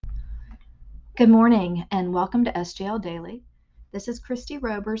Good morning and welcome to SGL Daily. This is Kristie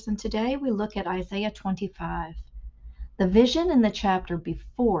Robers, and today we look at Isaiah 25. The vision in the chapter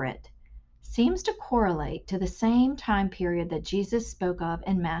before it seems to correlate to the same time period that Jesus spoke of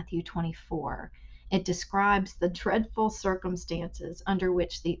in Matthew 24. It describes the dreadful circumstances under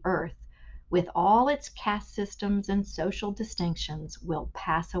which the earth, with all its caste systems and social distinctions, will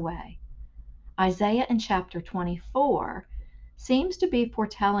pass away. Isaiah in chapter 24 seems to be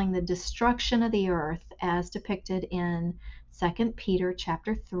foretelling the destruction of the earth as depicted in 2 Peter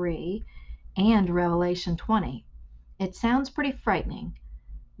chapter 3 and Revelation 20. It sounds pretty frightening,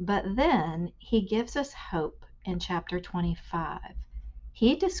 but then he gives us hope in chapter 25.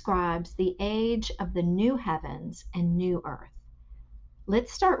 He describes the age of the new heavens and new earth.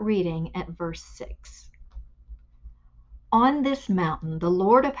 Let's start reading at verse 6. On this mountain the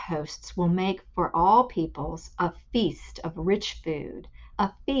Lord of hosts will make for all peoples a feast of rich food,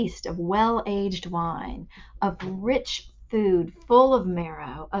 a feast of well-aged wine, of rich food full of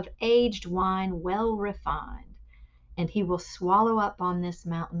marrow, of aged wine well refined. And he will swallow up on this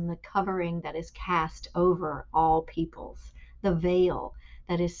mountain the covering that is cast over all peoples, the veil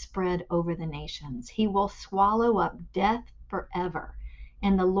that is spread over the nations. He will swallow up death forever,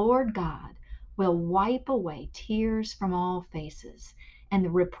 and the Lord God will wipe away tears from all faces, and the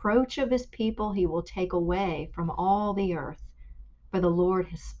reproach of his people he will take away from all the earth, for the Lord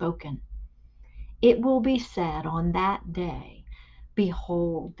has spoken. It will be said on that day,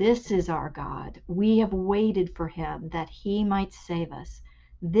 Behold, this is our God. We have waited for him that he might save us.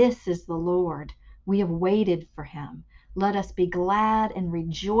 This is the Lord. We have waited for him. Let us be glad and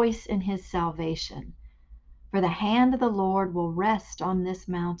rejoice in his salvation. For the hand of the Lord will rest on this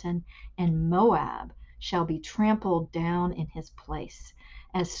mountain, and Moab shall be trampled down in his place,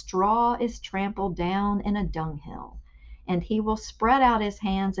 as straw is trampled down in a dunghill. And he will spread out his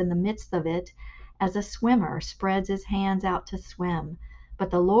hands in the midst of it, as a swimmer spreads his hands out to swim. But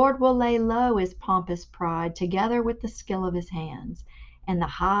the Lord will lay low his pompous pride together with the skill of his hands, and the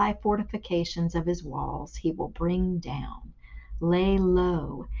high fortifications of his walls he will bring down. Lay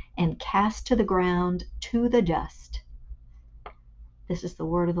low and cast to the ground, to the dust. This is the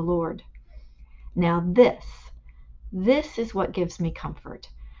word of the Lord. Now this is what gives me comfort.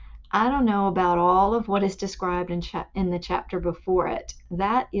 I don't know about all of what is described in the chapter before it.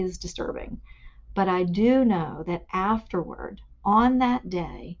 That is disturbing. But I do know that afterward, on that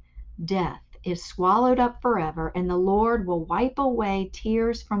day, death is swallowed up forever, and the Lord will wipe away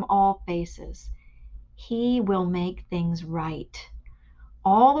tears from all faces. He will make things right.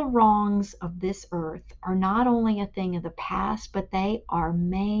 All the wrongs of this earth are not only a thing of the past, but they are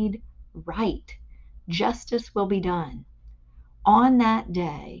made right. Justice will be done. On that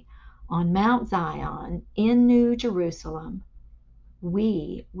day, on Mount Zion, in New Jerusalem,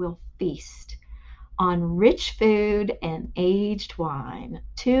 we will feast on rich food and aged wine,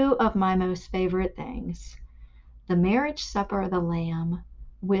 two of my most favorite things. The marriage supper of the Lamb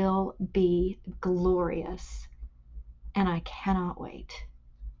will be glorious, and I cannot wait.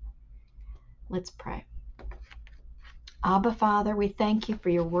 Let's pray. Abba, Father, we thank you for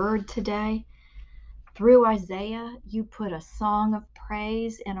your word today. Through Isaiah, you put a song of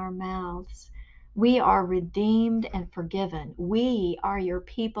praise in our mouths. We are redeemed and forgiven. We are your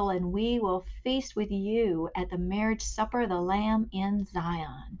people, and we will feast with you at the marriage supper of the Lamb in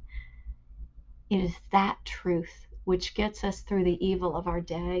Zion. It is that truth which gets us through the evil of our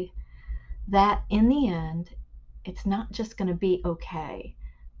day, that in the end, it's not just going to be okay,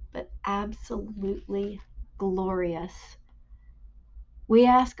 but absolutely glorious. We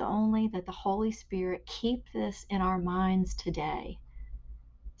ask only that the Holy Spirit keep this in our minds today,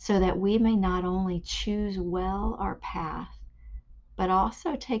 so that we may not only choose well our path, but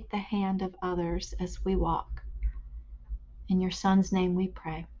also take the hand of others as we walk. In your Son's name we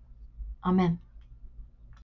pray. Amen.